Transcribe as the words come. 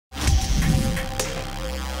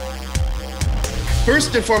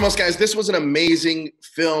First and foremost, guys, this was an amazing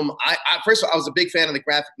film. First of all, I was a big fan of the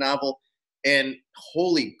graphic novel, and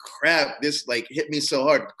holy crap, this like hit me so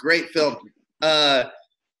hard. Great film.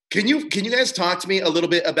 Can you guys talk to me a little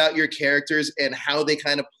bit about your characters and how they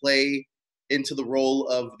kind of play into the role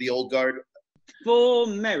of the old guard? For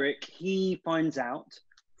Merrick, he finds out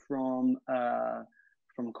from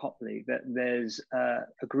Copley that there's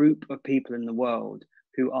a group of people in the world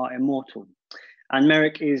who are immortal. And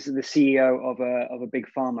Merrick is the CEO of a big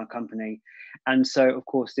pharma company. And so, of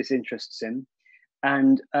course, this interests him.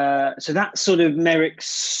 And so that's sort of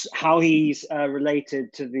Merrick's, how he's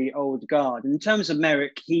related to the old guard. In terms of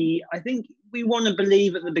Merrick, I think we want to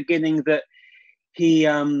believe at the beginning that he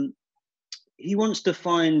wants to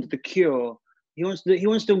find the cure. He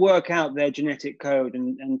wants to work out their genetic code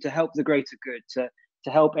and to help the greater good, to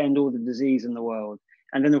help end all the disease in the world.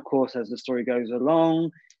 And then, of course, as the story goes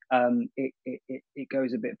along, it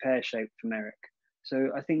goes a bit pear-shaped for Merrick. So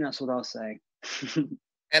I think that's what I'll say.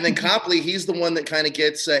 And then Copley, he's the one that kind of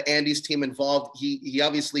gets Andy's team involved. He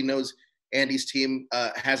obviously knows Andy's team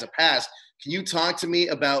has a past. Can you talk to me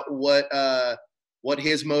about what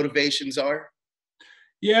his motivations are?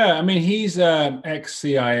 Yeah, I mean, he's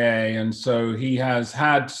ex-CIA, and so he has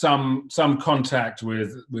had some contact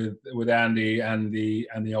with Andy and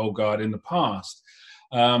the old guard in the past.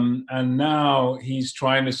 And now he's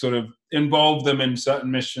trying to sort of involve them in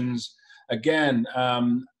certain missions again.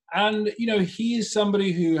 And, you know, he is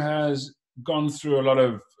somebody who has gone through a lot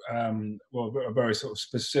of, a very sort of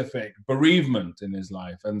specific bereavement in his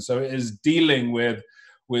life. And so it is dealing with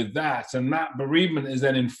that. And that bereavement is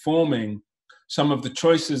then informing some of the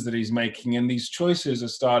choices that he's making. And these choices are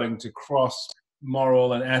starting to cross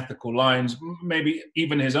moral and ethical lines, maybe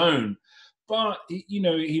even his own. But, you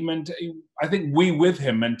know, I think we with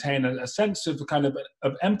him maintain a sense of kind of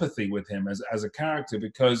empathy with him as a character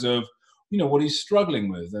because of, you know, what he's struggling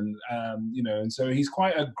with. And, you know, and so he's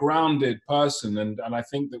quite a grounded person. And I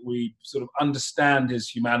think that we sort of understand his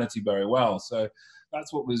humanity very well. So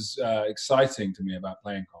that's what was exciting to me about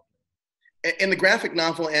playing Copley. In the graphic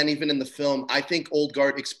novel and even in the film, I think Old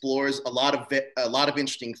Guard explores a lot of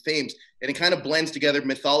interesting themes, and it kind of blends together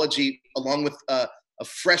mythology along with a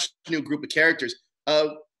fresh new group of characters.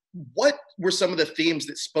 What were some of the themes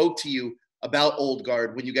that spoke to you about Old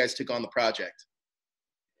Guard when you guys took on the project?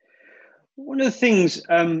 One of the things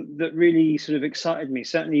that really sort of excited me,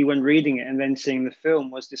 certainly when reading it and then seeing the film,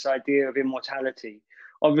 was this idea of immortality.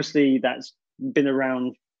 Obviously, that's been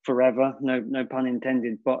around forever, no pun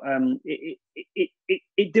intended, but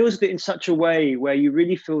it deals with it in such a way where you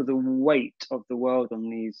really feel the weight of the world on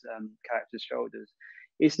these characters' shoulders.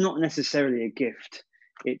 It's not necessarily a gift.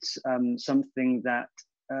 It's something that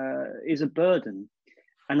is a burden.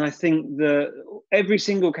 And I think every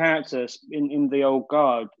single character in the old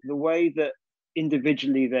guard, the way that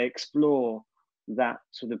individually they explore that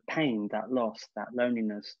sort of pain, that loss, that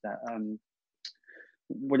loneliness, that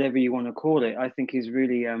whatever you want to call it, I think is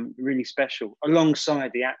really, really special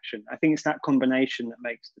alongside the action. I think it's that combination that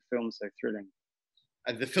makes the film so thrilling.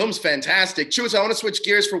 The film's fantastic. Chiwetel, I want to switch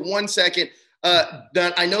gears for 1 second.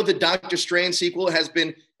 I know the Doctor Strange sequel has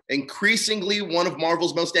been increasingly one of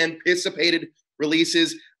Marvel's most anticipated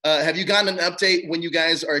releases. Have you gotten an update when you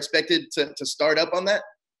guys are expected to start up on that?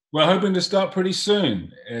 We're hoping to start pretty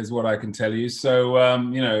soon, is what I can tell you. So,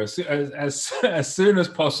 you know, as soon as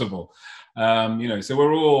possible. You know, so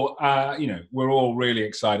we're all really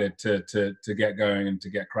excited to get going and to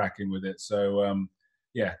get cracking with it. So,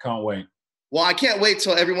 yeah, can't wait. Well, I can't wait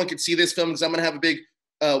till everyone can see this film because I'm going to have a big,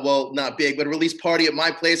 well, not big, but a release party at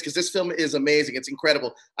my place because this film is amazing. It's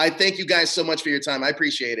incredible. I thank you guys so much for your time. I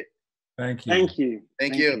appreciate it. Thank you. Thank you.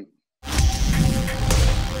 Thank you.